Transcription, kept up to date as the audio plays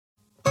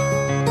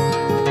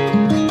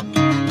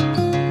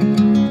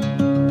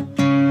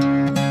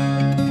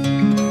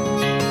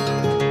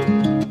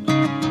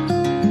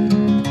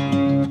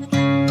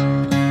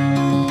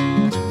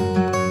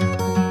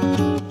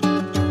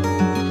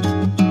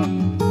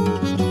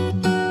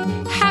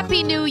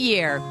Happy New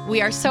Year! We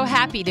are so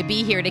happy to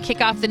be here to kick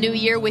off the new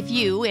year with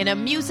you in a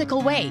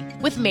musical way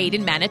with Made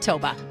in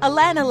Manitoba.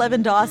 Alana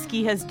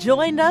Levandoski has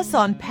joined us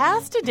on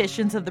past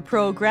editions of the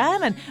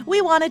program, and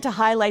we wanted to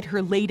highlight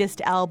her latest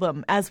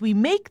album as we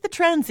make the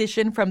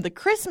transition from the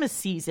Christmas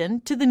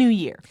season to the new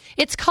year.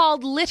 It's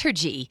called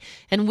Liturgy,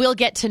 and we'll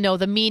get to know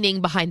the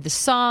meaning behind the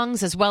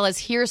songs as well as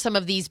hear some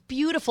of these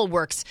beautiful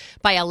works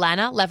by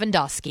Alana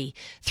Levandoski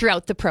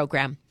throughout the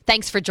program.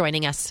 Thanks for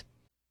joining us.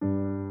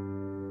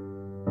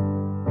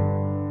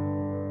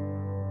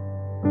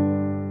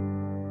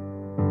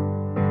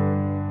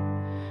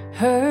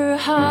 Her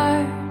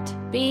heart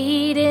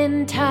beat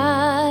in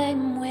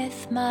time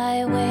with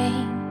my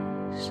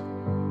wings.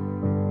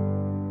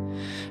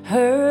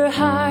 Her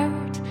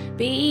heart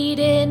beat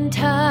in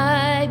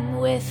time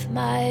with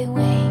my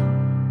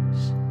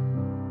wings.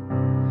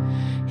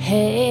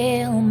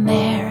 Hail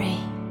Mary,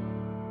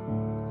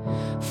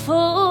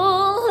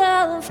 full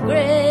of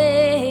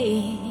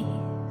grace,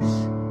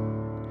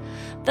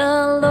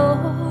 the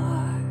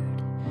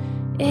Lord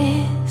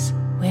is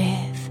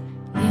with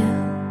you.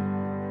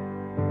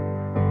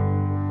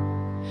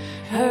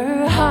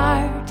 Her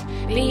heart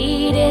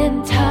beat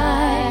in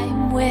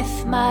time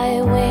with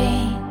my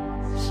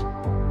wings.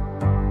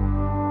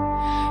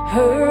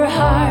 Her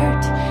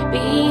heart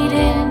beat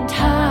in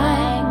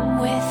time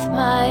with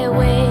my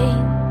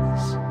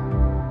wings.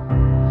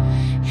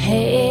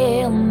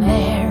 Hail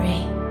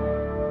Mary,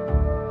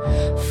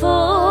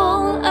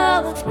 full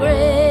of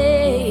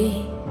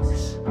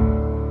grace,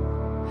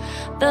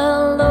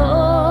 the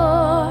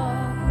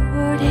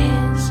Lord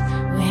is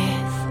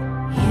with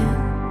you.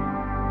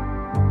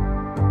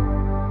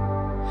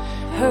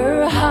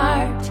 Her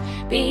heart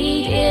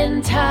beat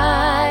in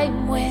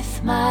time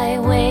with my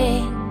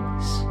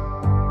wings.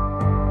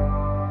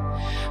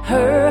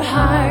 Her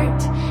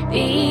heart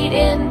beat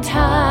in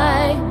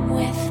time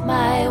with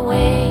my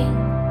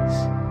wings.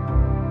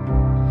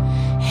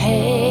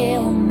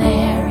 Hail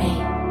Mary,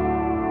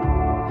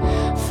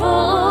 full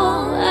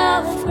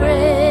of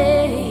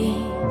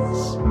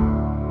grace,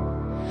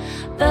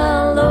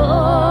 the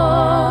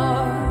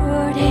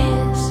Lord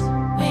is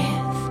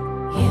with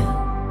you.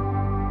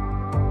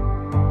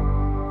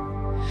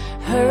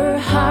 Her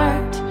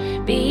heart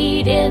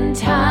beat in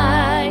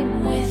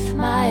time with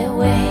my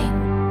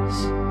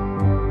wings.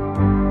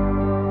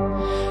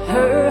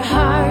 Her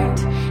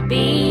heart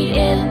beat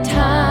in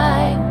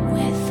time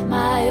with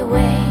my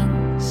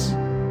wings.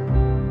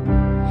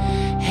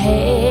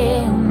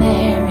 Hail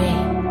Mary,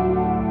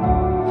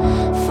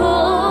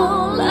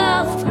 full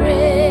of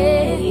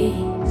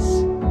grace,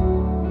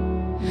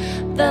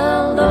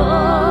 the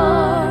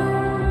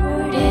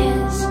Lord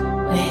is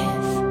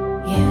with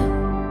you.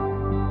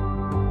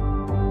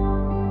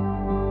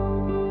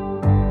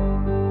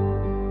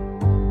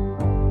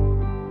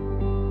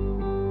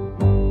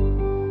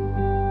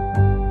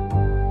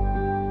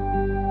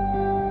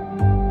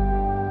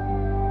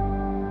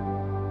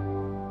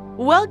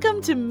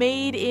 Welcome to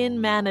Made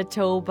in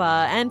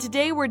Manitoba, and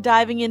today we're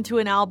diving into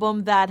an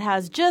album that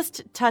has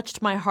just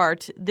touched my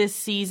heart this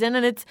season,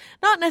 and it's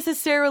not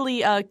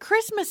necessarily a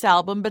Christmas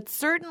album, but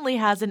certainly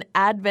has an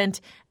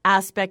Advent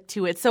aspect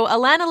to it. So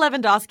Alana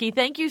Levandoski,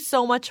 thank you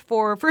so much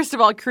for, first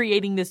of all,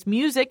 creating this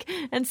music,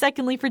 and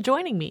secondly, for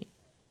joining me.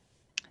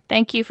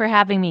 Thank you for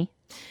having me.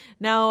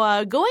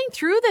 Now, going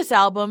through this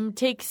album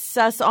takes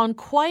us on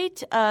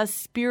quite a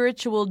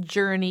spiritual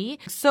journey.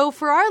 So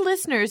for our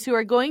listeners who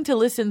are going to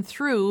listen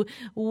through,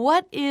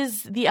 what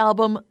is the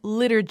album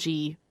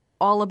Liturgy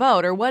all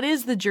about, or what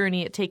is the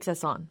journey it takes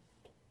us on?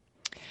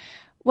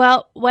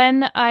 Well,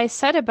 when I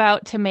set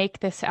about to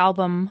make this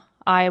album,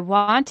 I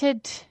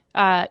wanted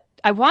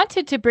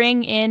to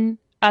bring in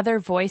other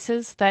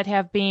voices that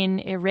have been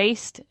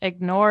erased,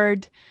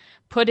 ignored,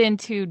 put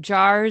into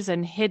jars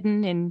and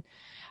hidden in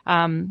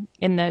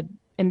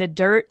the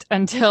dirt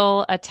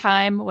until a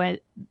time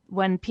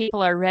when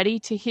people are ready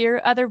to hear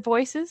other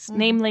voices,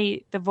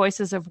 namely the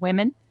voices of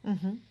women.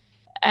 Mm-hmm.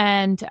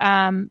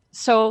 And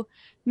so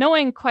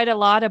knowing quite a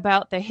lot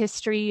about the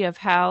history of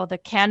how the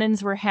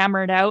canons were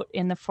hammered out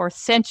in the 4th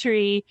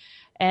century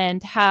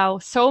and how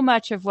so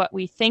much of what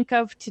we think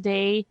of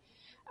today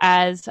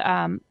as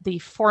the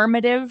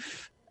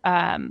formative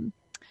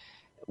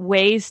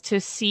ways to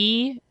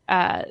see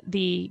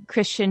the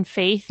Christian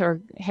faith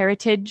or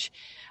heritage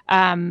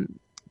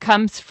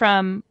comes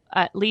from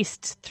at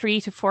least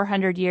 300 to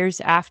 400 years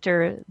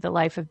after the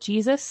life of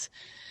Jesus.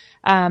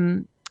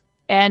 And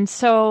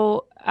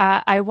so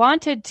I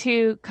wanted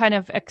to kind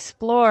of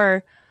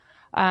explore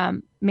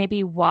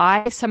maybe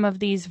why some of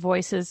these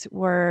voices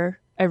were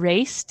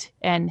erased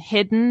and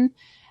hidden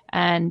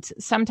and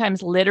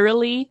sometimes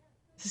literally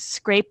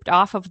scraped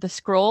off of the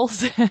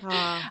scrolls.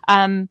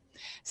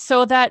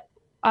 So that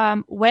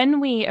when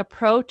we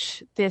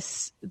approach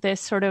this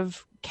sort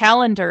of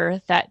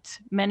calendar that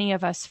many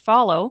of us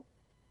follow,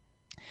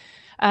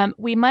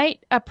 we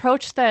might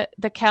approach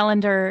the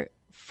calendar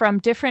from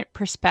different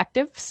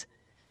perspectives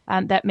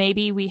that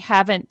maybe we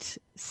haven't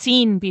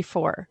seen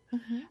before.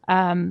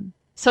 Mm-hmm.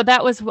 So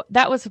that was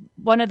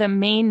one of the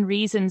main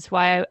reasons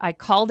why I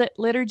called it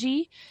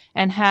liturgy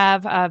and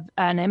have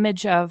an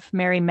image of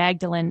Mary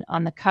Magdalene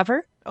on the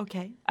cover.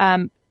 Okay.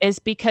 Is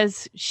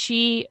because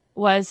she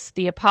was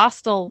the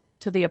apostle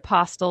to the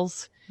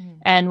apostles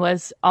and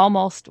was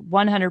almost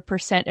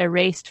 100%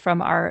 erased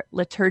from our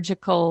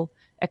liturgical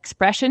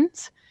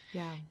expressions.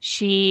 Yeah.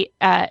 She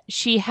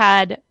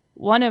had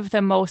one of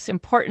the most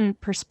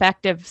important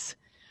perspectives,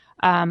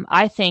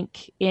 I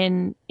think,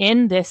 in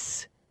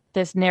this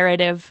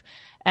narrative,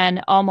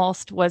 and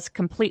almost was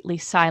completely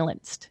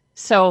silenced.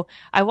 So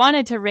I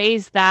wanted to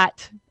raise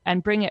that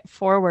and bring it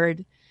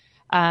forward.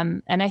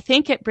 And I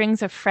think it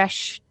brings a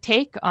fresh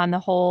take on the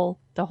whole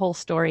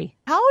story.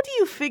 How do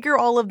you figure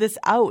all of this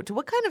out?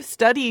 What kind of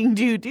studying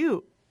do you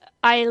do?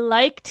 I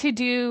like to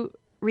do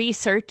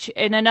research.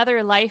 In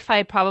another life,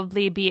 I'd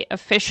probably be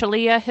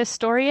officially a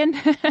historian.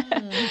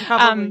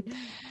 Probably.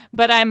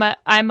 But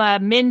I'm a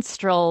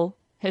minstrel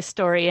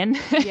historian.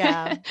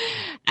 Yeah.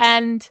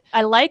 And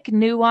I like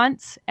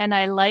nuance and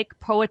I like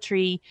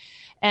poetry,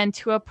 and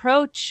to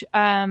approach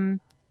a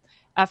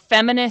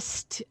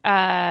feminist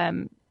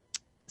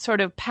sort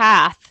of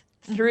path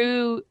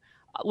through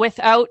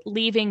without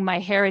leaving my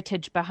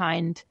heritage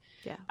behind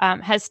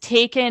has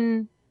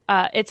taken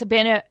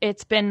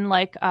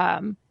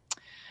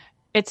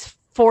it's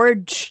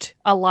forged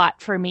a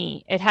lot for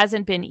me. It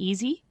hasn't been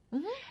easy.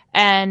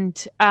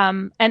 And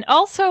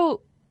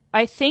also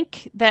I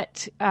think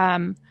that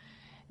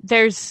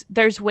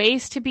there's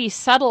ways to be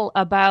subtle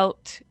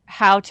about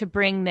how to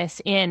bring this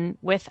in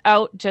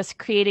without just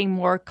creating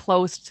more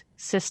closed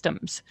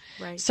systems.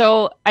 Right.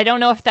 So I don't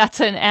know if that's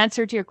an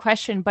answer to your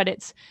question, but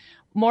it's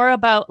more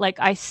about like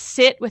I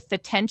sit with the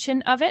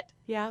tension of it.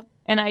 Yeah.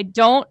 And I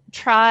don't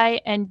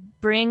try and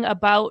bring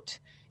about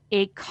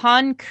a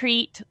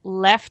concrete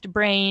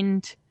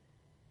left-brained,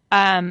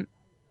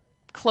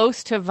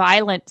 close to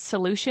violent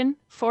solution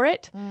for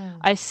it.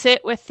 I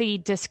sit with the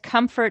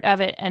discomfort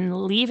of it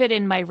and leave it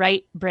in my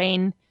right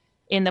brain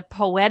in the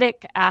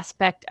poetic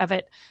aspect of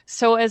it,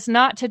 so as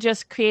not to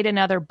just create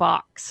another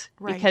box.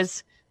 Right.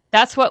 Because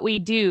that's what we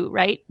do,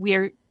 right? We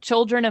are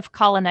children of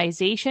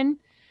colonization.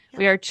 Yep.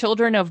 We are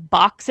children of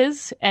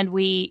boxes, and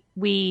we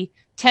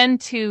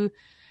tend to,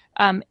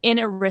 in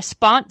a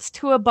response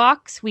to a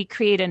box, we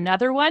create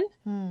another one.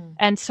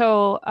 And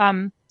so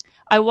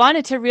I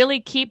wanted to really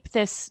keep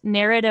this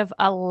narrative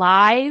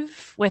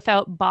alive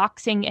without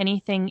boxing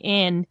anything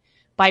in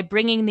by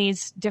bringing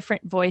these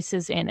different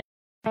voices in.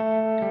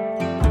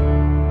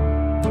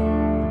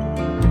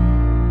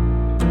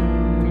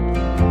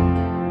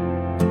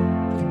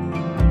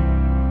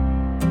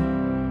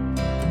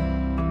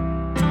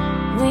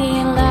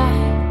 We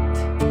light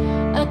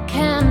a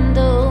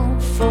candle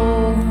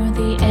for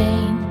the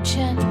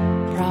ancient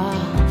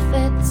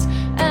prophets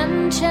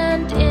and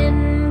chant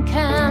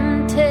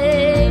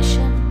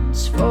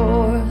incantations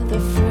for the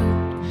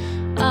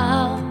fruit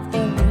of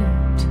the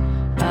root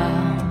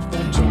of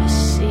the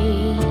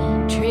Jesse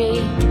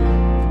tree.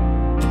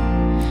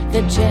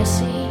 The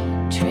Jesse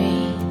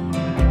tree.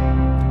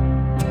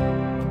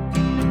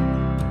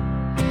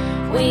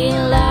 We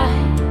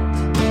light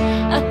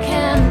a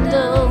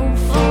candle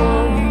for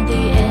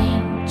the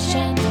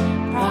ancient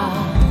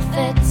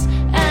prophets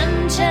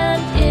and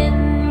chant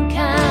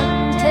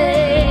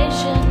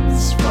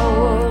incantations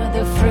for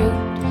the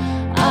fruit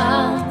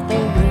of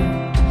the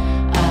root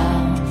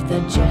of the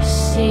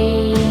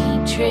Jesse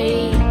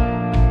tree.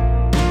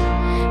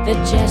 The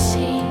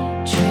Jesse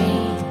tree.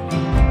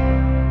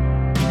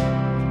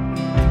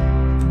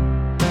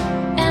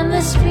 And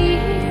the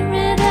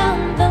Spirit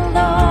of the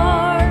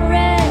Lord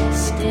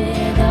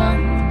rested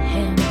on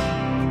him.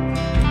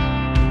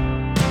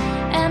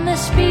 And the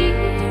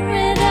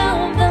Spirit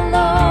of the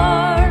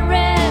Lord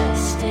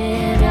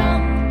rested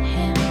on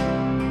him.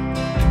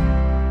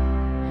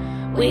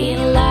 We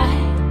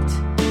light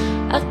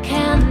a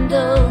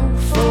candle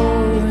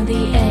for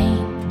the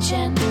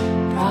ancient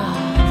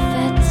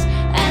prophets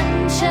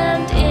and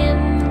chant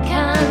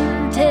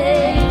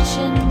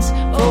incantations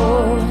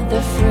for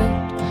the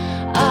fruit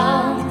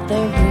of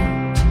the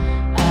root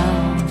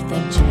of the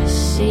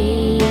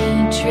Jesse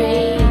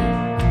tree.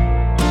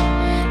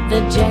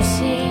 The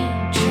Jesse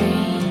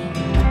tree.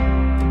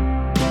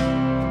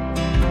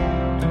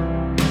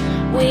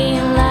 We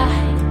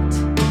light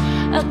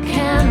a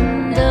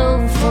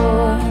candle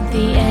for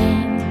the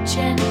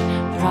ancient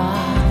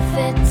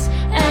prophets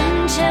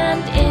and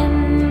chant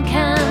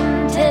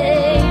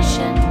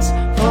incantations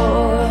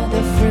for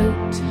the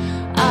fruit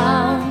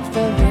of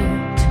the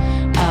root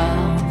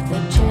of the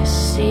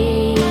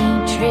Jesse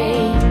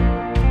tree.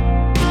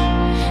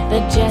 The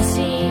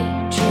Jesse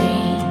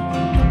tree.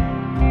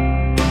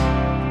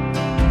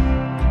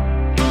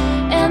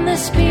 And the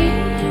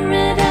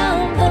Spirit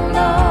of the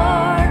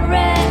Lord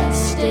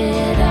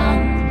rested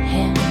on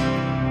him.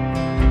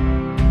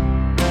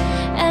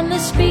 And the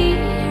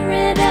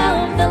Spirit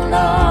of the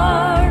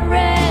Lord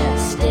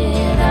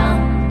rested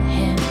on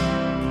him.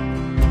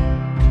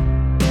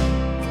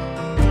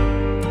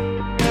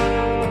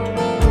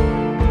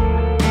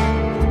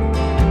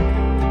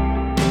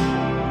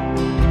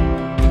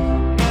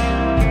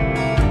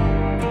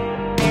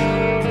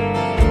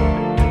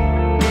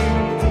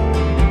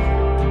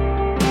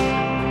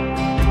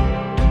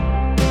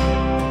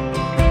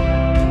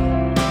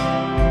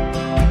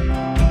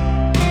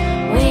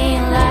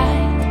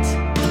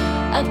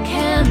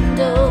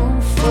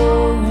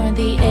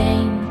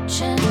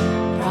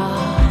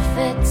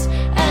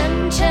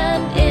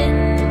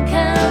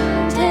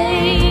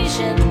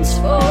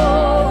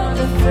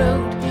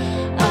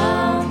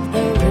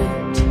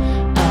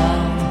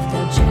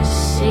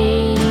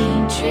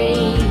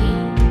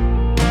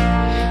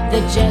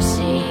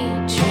 Jesse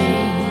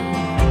tree.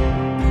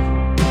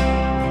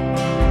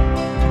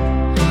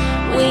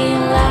 We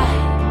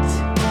light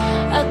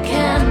a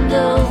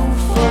candle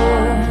for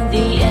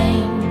the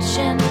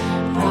ancient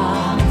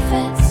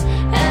prophets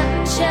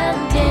and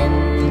chant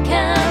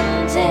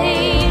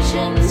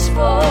incantations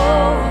for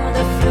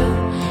the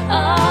fruit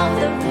of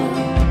the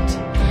root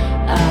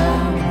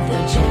of the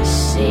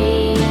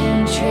Jesse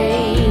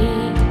tree.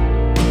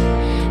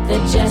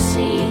 The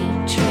Jesse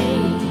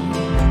tree.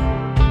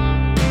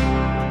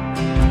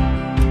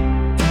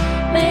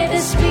 May the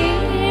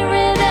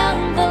Spirit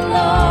of the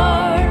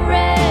Lord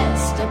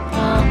rest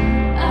upon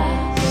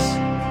us.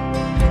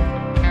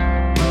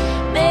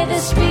 May the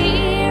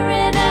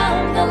Spirit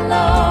of the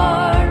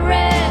Lord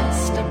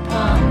rest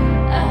upon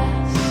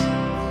us.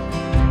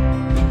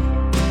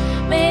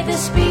 May the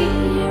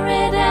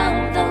Spirit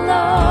of the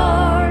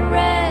Lord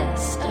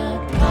rest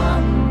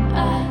upon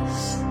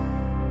us.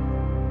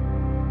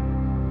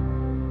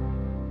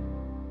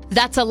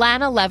 That's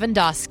Alana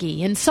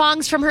Levandoski in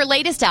songs from her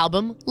latest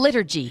album,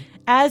 Liturgy.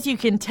 As you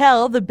can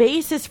tell, the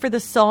basis for the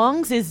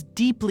songs is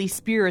deeply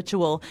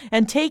spiritual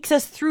and takes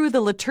us through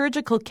the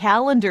liturgical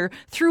calendar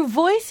through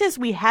voices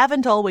we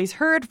haven't always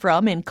heard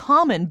from in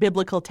common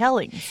biblical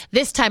tellings.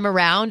 This time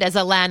around, as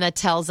Alana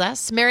tells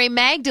us, Mary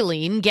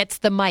Magdalene gets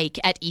the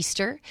mic at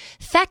Easter,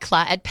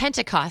 Thecla at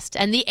Pentecost,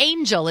 and the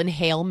angel in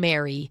Hail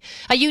Mary.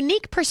 A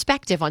unique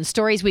perspective on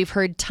stories we've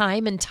heard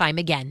time and time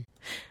again.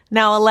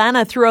 Now,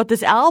 Alana, throughout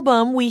this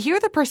album, we hear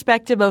the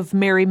perspective of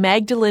Mary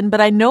Magdalene, but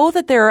I know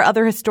that there are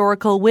other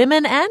historical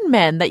women and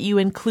men that you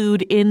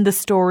include in the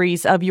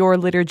stories of your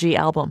liturgy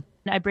album.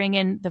 I bring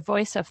in the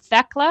voice of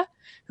Thecla,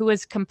 who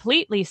was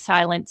completely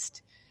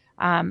silenced.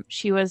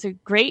 She was a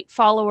great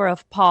follower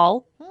of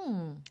Paul.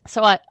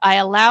 So I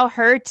allow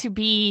her to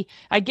be,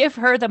 I give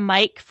her the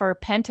mic for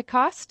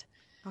Pentecost.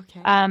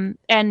 Okay. And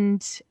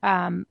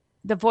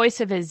the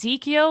voice of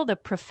Ezekiel, the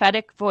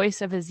prophetic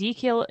voice of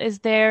Ezekiel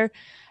is there.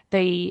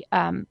 The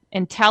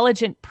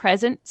intelligent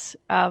presence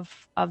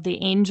of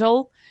the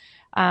angel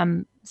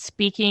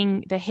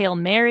speaking the Hail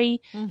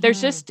Mary. Mm-hmm.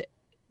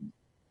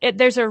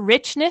 There's a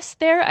richness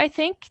there, I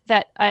think,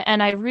 that,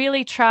 and I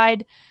really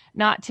tried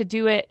not to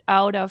do it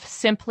out of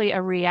simply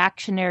a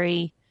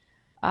reactionary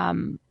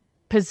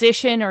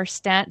position or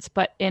stance,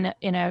 but in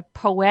a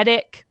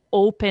poetic,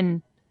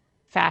 open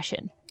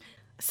fashion.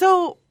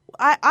 So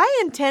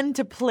I intend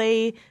to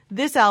play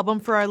this album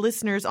for our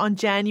listeners on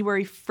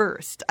January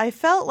 1st. I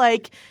felt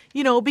like,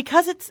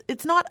 because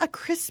it's not a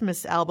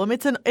Christmas album,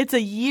 it's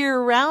a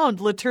year-round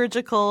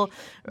liturgical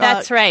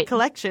That's right.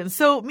 collection.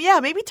 So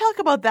yeah, maybe talk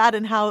about that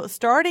and how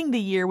starting the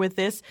year with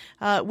this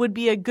would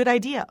be a good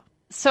idea.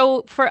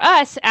 So for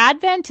us,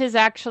 Advent is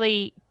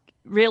actually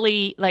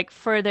really, like,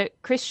 for the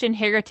Christian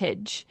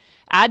heritage,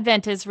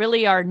 Advent is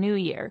really our new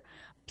year.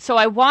 So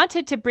I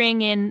wanted to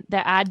bring in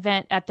the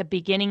Advent at the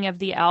beginning of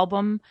the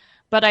album,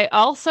 but I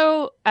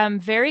also am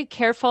very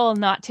careful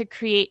not to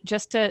create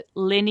just a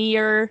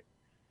linear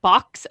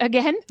box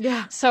again.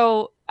 Yeah.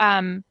 So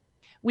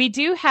we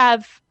do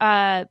have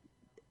the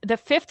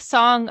fifth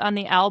song on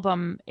the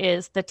album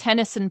is the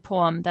Tennyson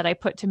poem that I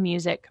put to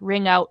music,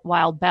 Ring Out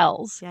Wild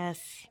Bells.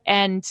 Yes.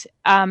 And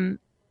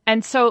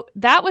so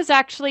that was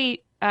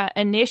actually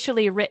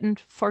initially written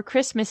for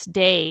Christmas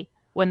Day,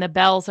 when the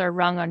bells are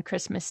rung on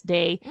Christmas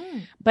Day.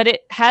 But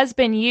it has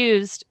been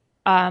used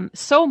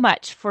so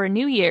much for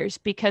New Year's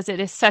because it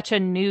is such a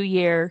New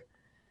Year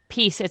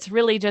piece. It's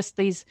really just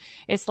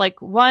it's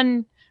like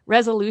one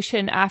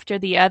resolution after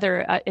the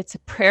other. It's a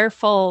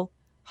prayerful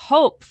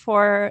hope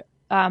for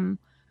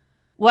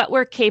what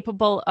we're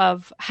capable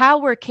of, how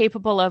we're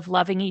capable of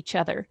loving each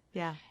other.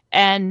 Yeah.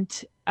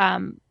 And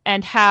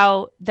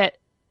how that,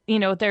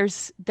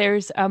 there's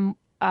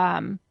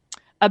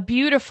a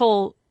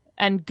beautiful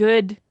and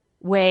good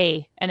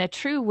way and a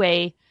true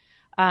way,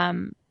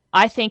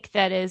 I think,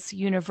 that is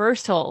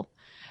universal,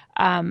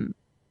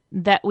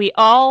 that we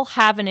all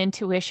have an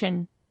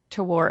intuition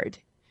toward,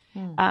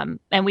 and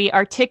we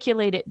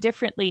articulate it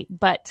differently,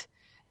 but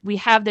we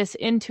have this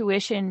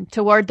intuition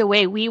toward the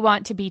way we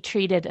want to be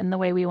treated and the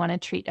way we want to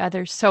treat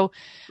others. So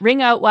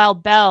Ring Out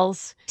Wild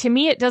Bells, to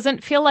me, it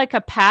doesn't feel like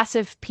a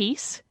passive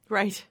piece.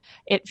 Right.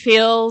 It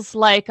feels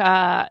like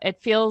a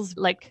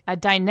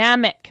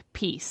dynamic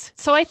piece.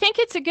 So I think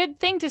it's a good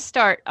thing to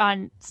start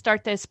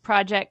this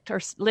project or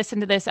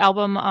listen to this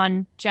album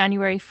on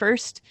January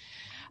 1st,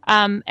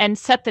 and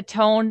set the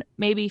tone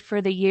maybe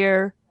for the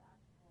year,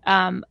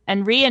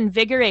 and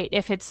reinvigorate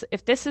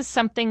if this is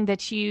something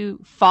that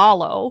you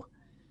follow,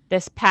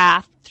 this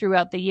path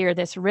throughout the year,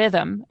 this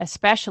rhythm,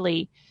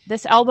 especially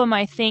this album,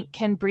 I think,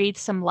 can breathe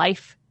some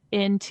life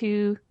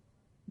into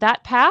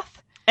that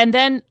path. And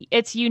then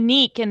it's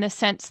unique in the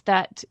sense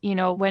that,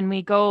 when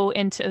we go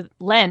into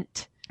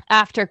Lent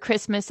after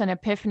Christmas and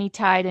Epiphany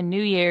Tide and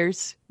New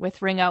Year's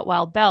with Ring Out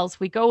Wild Bells,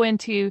 we go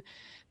into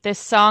this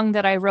song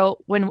that I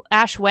wrote when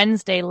Ash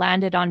Wednesday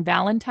landed on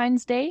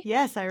Valentine's Day.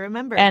 Yes, I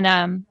remember. And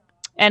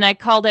I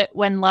called it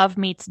When Love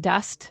Meets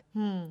Dust.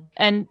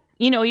 And,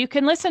 you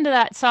can listen to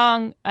that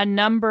song a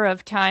number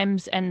of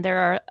times and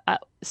there are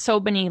so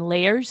many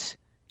layers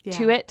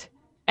to it.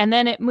 And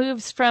then it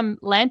moves from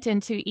Lent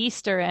into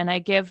Easter, and I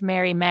give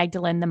Mary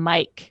Magdalene the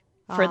mic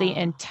for the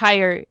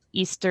entire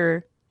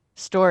Easter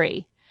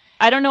story.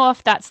 I don't know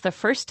if that's the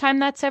first time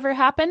that's ever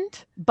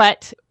happened,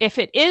 but if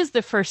it is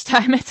the first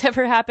time it's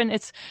ever happened,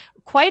 it's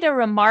quite a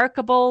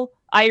remarkable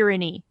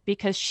irony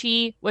because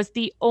she was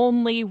the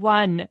only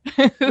one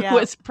who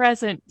was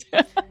present.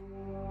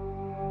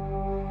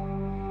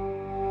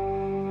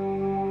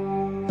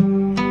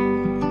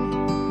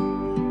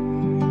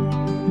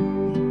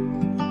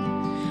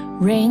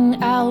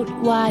 Ring out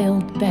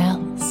wild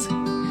bells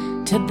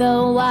to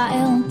the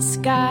wild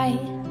sky,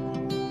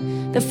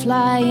 the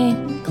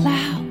flying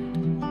cloud,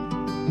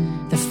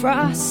 the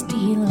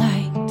frosty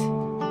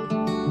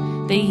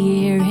light. The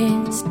year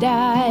is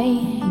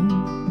dying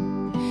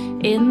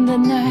in the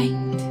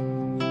night.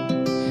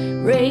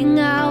 Ring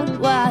out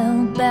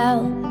wild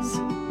bells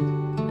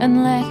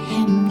and let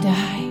him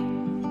die.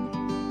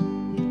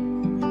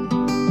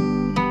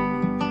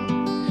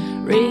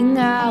 Ring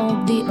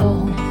out the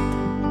old,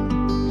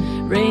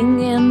 ring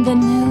in the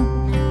new,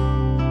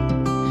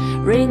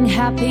 ring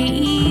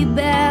happy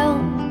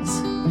bells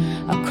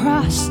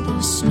across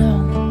the snow.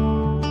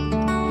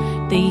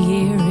 The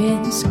year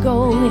is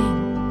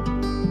going,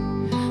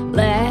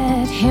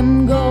 let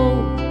him go.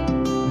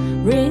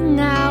 Ring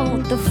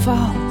out the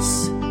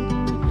false,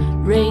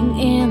 ring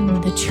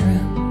in the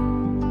true.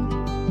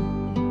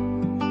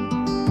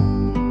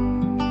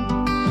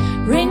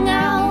 Ring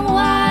out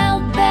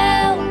wild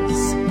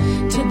bells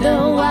to the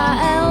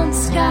wild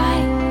sky,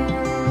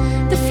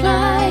 the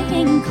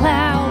flying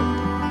cloud,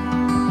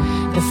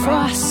 the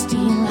frosty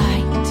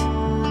light.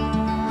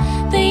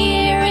 The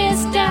year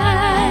is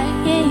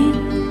dying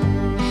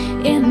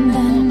in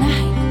the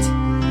night.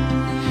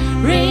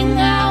 Ring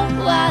out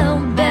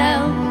wild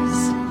bells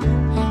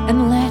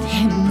and let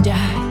him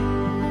die.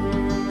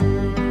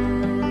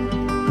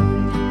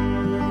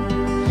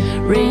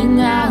 Ring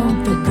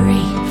out the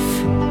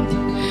grief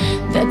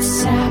that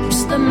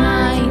saps the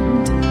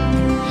mind.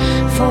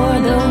 For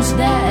those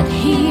that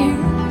hear,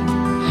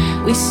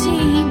 we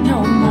see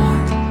no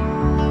more.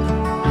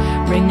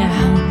 Ring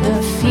out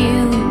the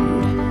feud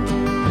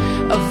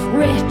of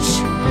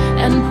rich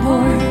and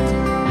poor.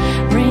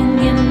 Ring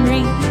in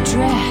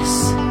redress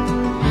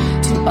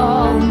to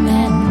all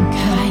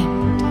mankind.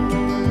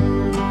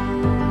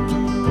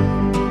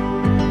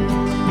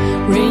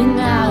 Ring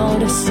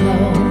out a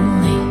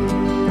slowly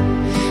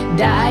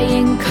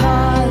dying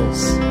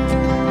cause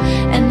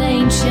and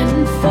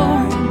ancient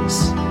forms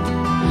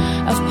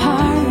of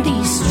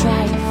party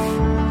strife.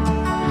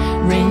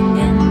 Ring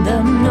in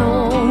the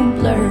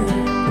nobler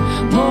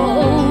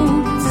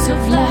modes of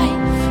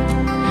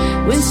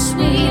life with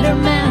sweeter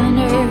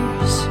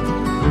manners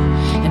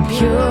and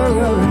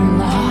purer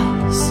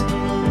laws.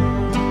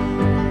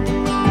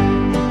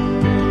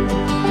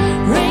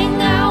 Ring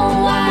out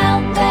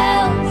wild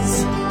bells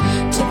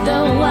to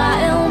the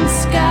wild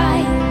sky,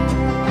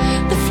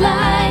 the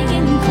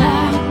flying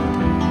cloud,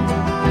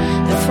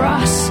 the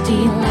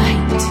frosty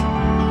light.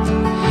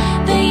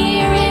 The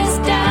year is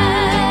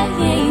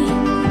dying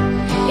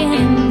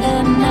in the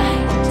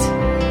night.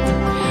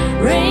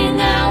 Ring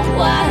out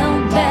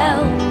wild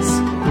bells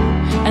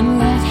and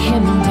let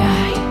him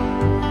die.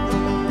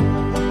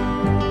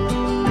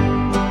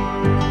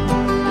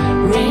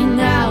 Ring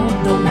out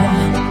the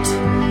want,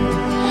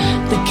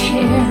 the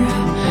care,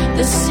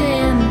 the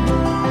sin,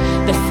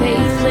 the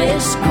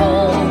faithless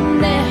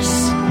coldness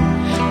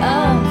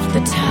of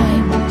the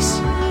times.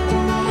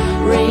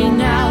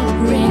 Ring out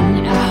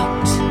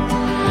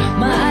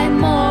my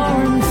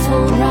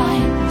mournful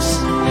rhymes,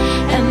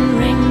 and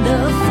ring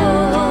the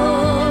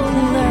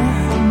fuller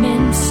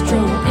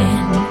minstrel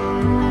in.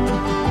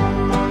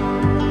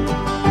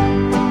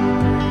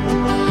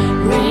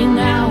 Ring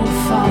out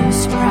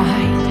false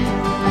pride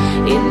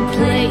in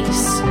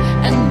place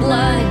and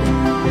blood,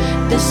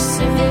 the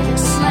civic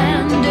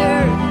slander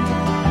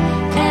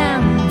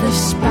and the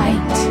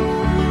spite.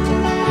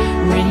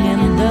 Ring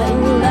in the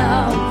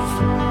love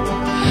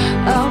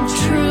of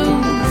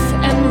truth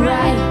and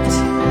right.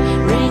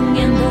 Ring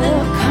in the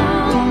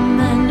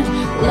common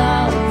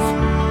love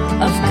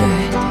of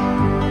good.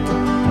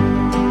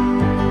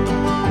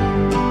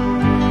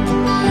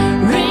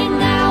 Ring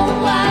out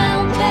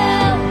wild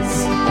bells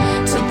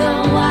to the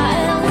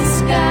wild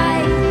sky,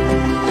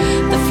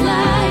 the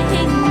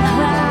flying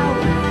cloud,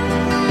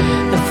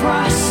 the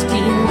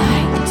frosty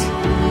light.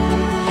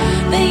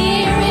 The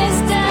year is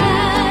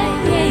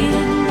dying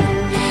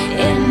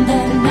in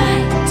the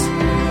night.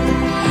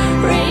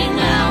 Ring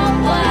out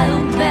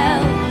wild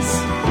bells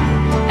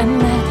and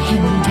let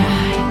him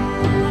die.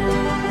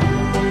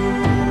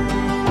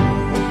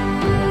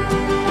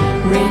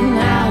 Ring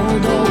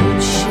out old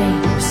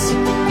shapes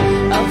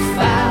of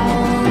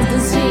foul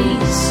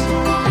disease.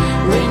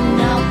 Ring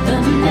out the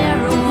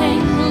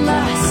narrowing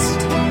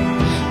lust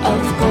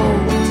of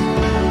gold.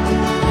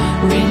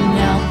 Ring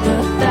out the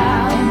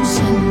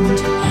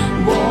 1,000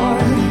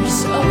 wars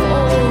of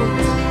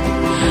old.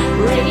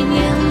 Ring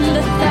in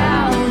the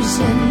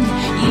 1,000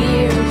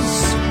 years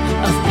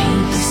of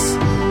peace.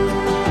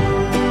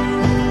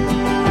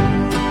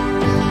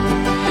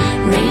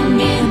 Ring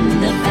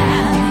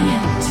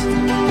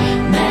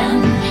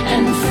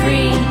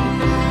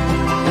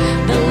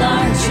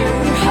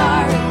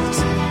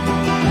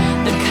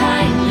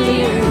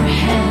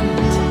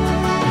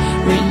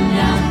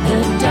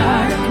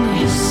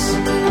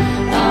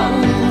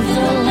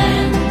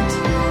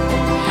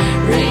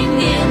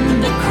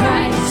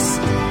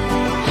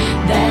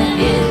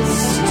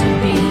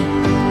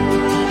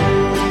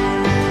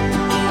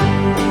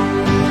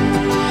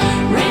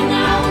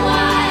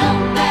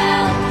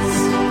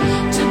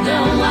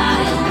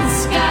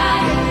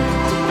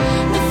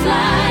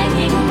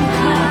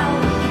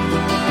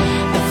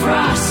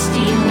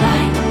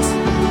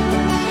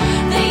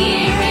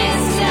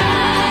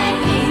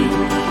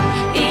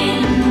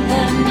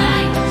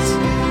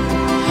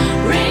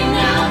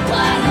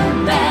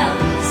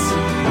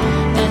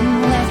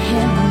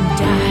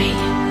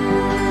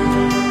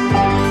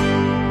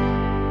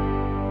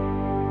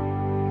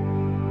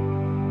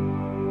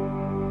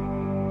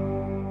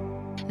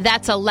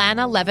That's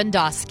Alana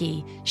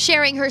Levandoski,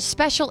 sharing her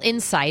special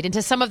insight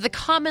into some of the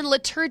common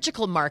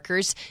liturgical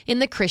markers in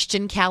the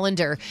Christian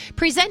calendar,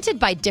 presented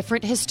by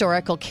different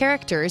historical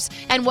characters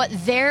and what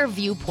their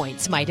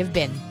viewpoints might have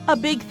been. A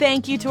big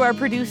thank you to our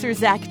producer,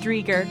 Zach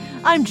Drieger.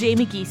 I'm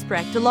Jamie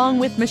Giesbrecht, along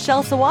with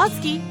Michelle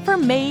Sawatsky for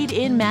Made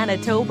in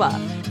Manitoba.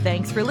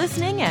 Thanks for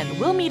listening, and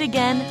we'll meet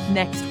again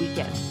next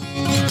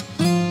weekend.